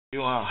You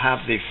will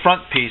have the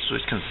front piece,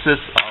 which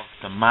consists of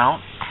the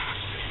mount,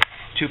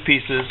 two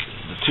pieces,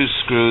 the two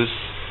screws,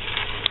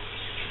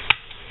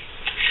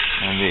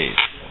 and these.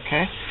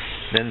 Okay.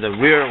 Then the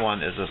rear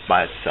one is just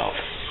by itself.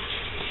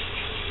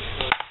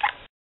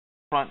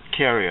 Front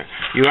carrier.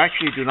 You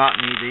actually do not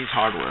need these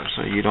hardware,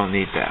 so you don't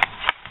need that.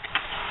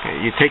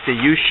 Okay. You take the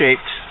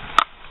U-shaped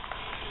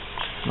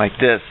like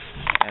this,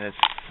 and it's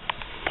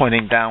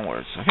pointing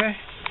downwards. Okay,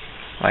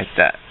 like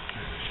that.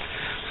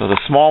 So the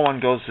small one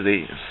goes to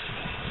the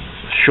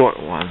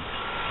short one.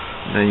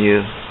 Then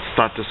you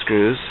start the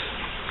screws.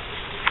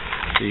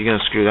 So you're going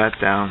to screw that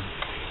down.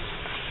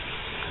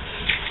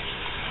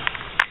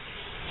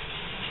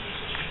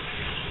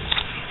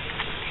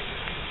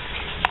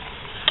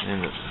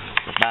 And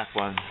the back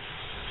one,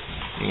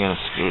 you're going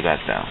to screw that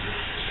down.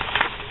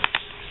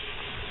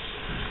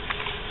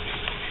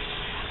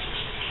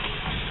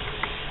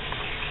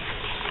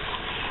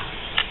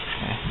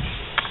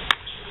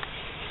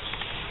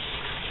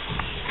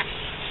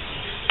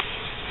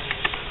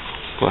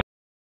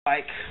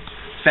 Bike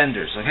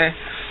fenders, okay?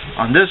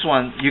 On this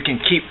one, you can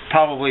keep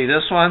probably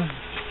this one.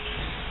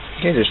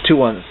 Okay, there's two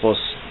ones for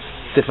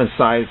different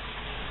size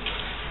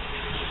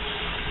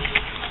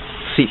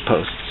seat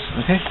posts,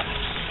 okay?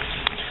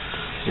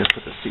 Just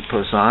put the seat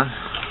posts on.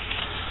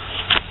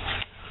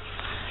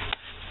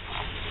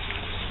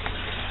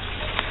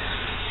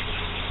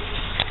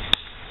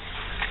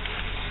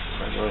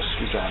 Regular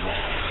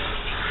screwdriver.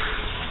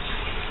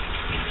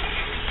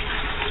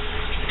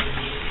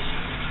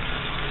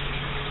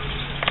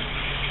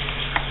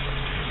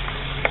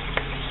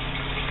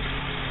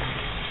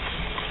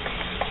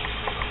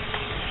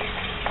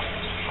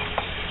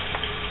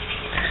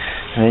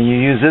 And then you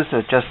use this to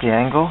adjust the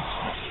angle.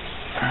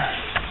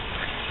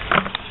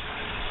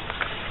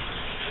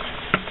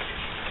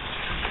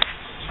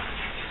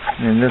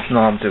 And then this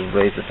knob to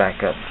raise it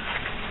back up.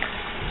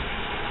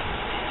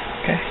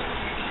 Okay.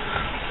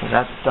 So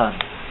that's done.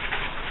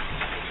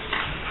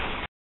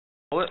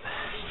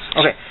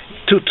 Okay.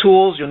 Two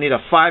tools. You'll need a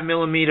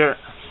 5mm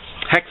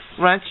hex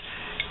wrench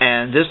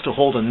and this to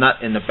hold a nut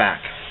in the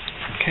back.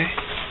 Okay.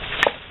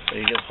 So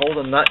you just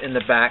hold a nut in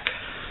the back.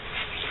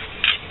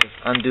 Just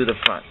undo the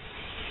front.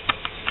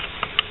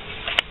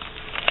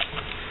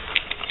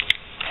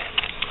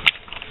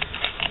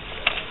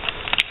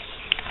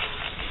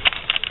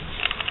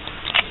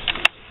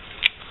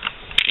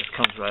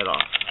 Comes right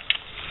off.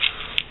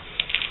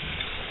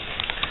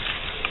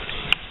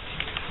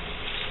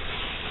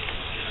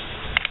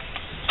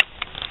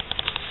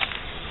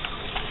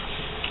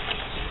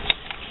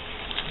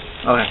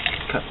 Okay,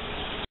 cut.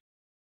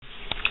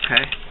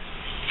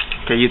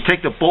 Okay, you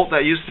take the bolt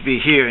that used to be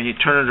here and you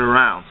turn it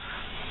around.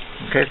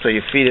 Okay, so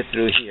you feed it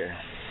through here.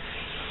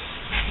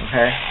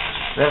 Okay,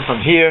 then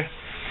from here,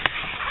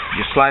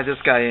 you slide this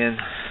guy in.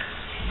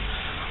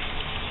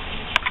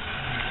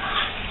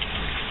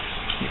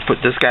 You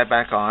put this guy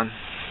back on,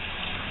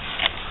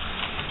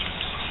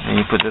 and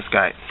you put this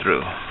guy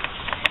through.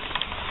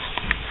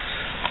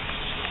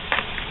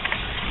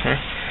 Okay,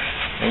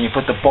 and you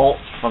put the bolt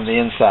from the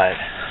inside.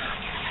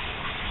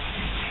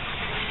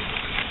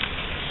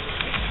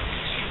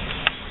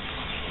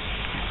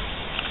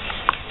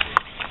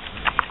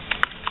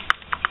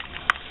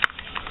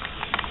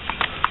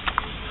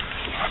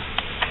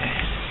 Okay.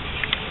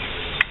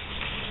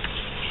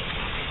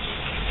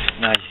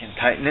 Now you can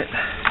tighten it.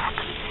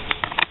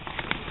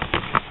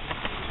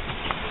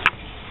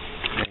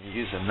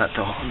 Use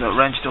the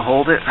wrench to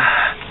hold it.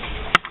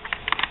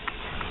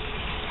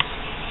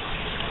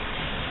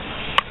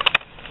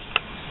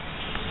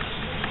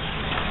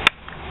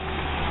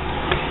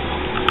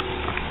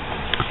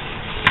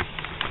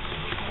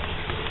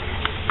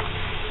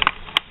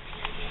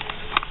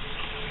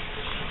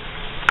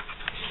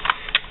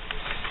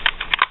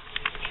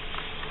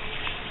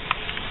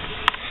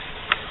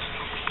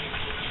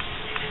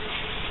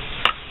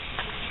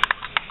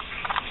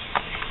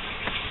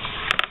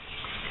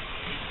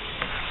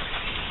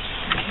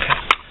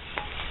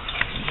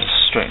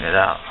 Straighten it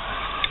out.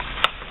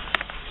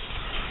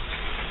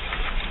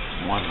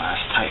 One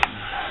last tighten.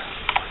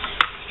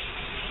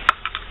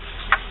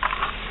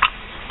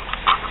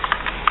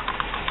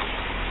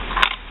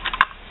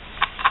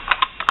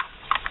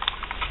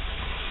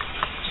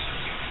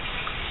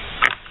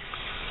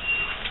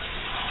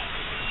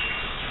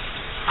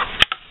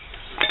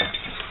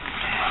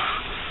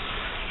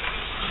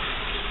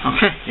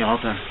 Okay, you're all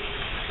done.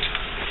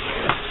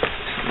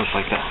 Looks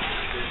like that.